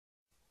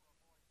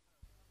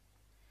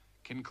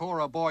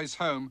Kincora Boys'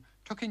 Home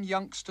took in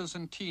youngsters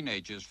and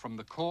teenagers from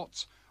the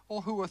courts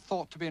or who were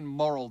thought to be in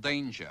moral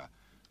danger.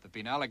 There have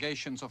been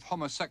allegations of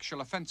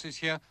homosexual offences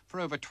here for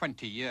over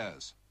 20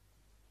 years.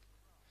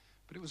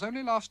 But it was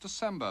only last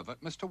December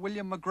that Mr.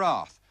 William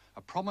McGrath,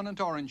 a prominent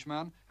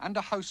Orangeman and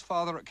a house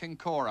father at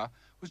Kincora,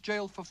 was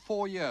jailed for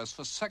 4 years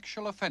for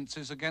sexual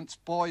offences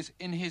against boys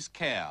in his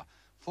care.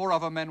 4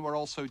 other men were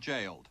also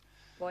jailed.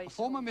 A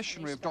former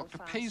missionary of Dr.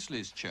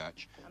 Paisley's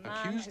church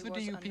accused the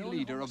DUP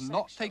leader of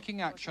not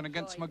taking action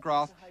against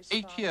McGrath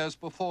 8 years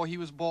before he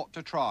was brought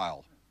to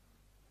trial.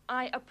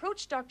 I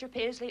approached Dr.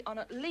 Paisley on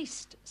at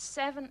least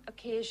 7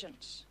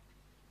 occasions.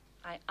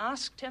 I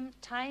asked him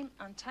time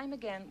and time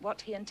again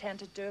what he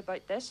intended to do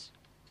about this.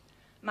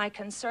 My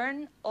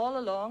concern all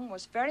along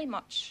was very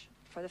much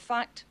for the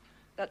fact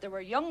that there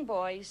were young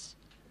boys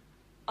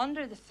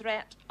under the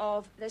threat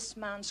of this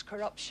man's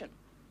corruption.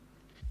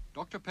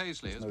 Dr.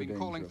 Paisley has been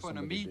calling for an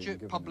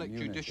immediate public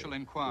judicial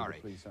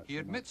inquiry. He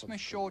admits Miss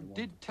Shaw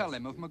did tell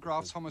him of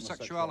McGrath's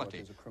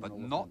homosexuality, but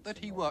not that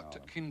he worked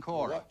at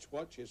Kincora.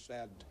 What she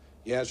said,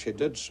 yes, she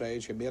did say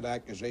she made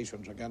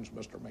accusations against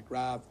Mr.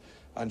 McGrath,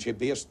 and she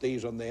based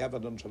these on the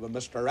evidence of a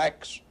Mr.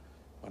 X.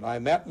 When I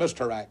met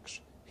Mr. X,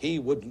 he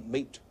wouldn't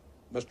meet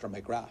Mr.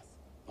 McGrath.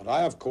 But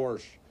I, of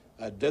course,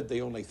 did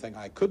the only thing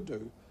I could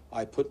do.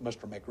 I put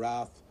Mr.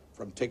 McGrath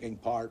from taking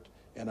part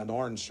in an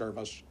orange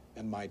service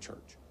in my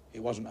church. He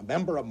wasn't a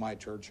member of my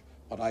church,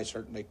 but I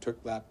certainly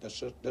took that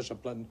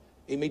discipline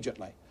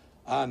immediately.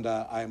 And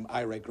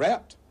I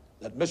regret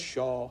that Miss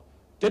Shaw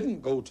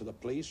didn't go to the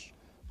police.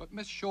 But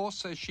Miss Shaw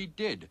says she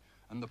did,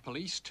 and the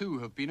police too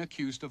have been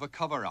accused of a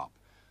cover-up.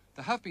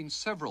 There have been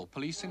several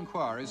police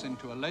inquiries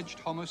into alleged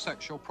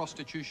homosexual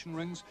prostitution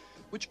rings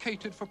which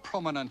catered for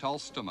prominent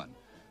Ulstermen,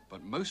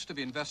 but most of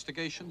the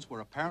investigations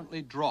were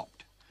apparently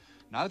dropped.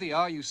 Now the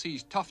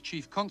RUC's tough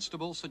Chief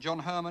Constable, Sir John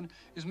Herman,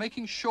 is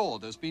making sure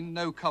there's been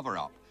no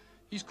cover-up.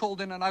 He's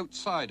called in an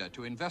outsider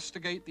to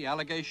investigate the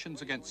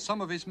allegations against some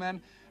of his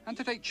men and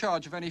to take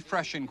charge of any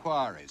fresh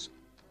inquiries.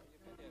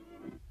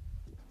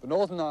 The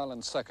Northern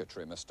Ireland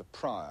Secretary, Mr.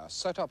 Pryor,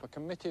 set up a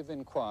committee of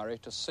inquiry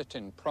to sit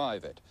in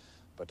private.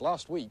 But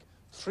last week,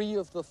 3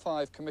 of the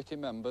 5 committee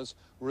members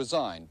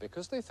resigned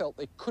because they felt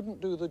they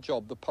couldn't do the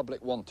job the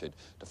public wanted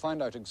to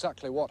find out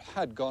exactly what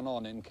had gone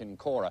on in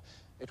Kincora.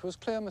 It was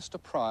clear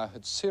Mr. Pryor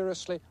had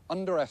seriously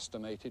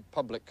underestimated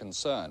public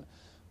concern.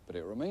 But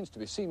it remains to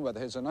be seen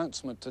whether his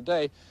announcement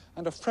today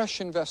and a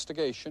fresh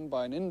investigation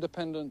by an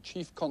independent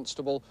Chief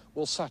Constable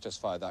will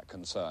satisfy that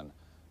concern.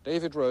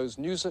 David Rose,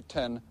 News at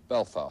 10,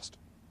 Belfast.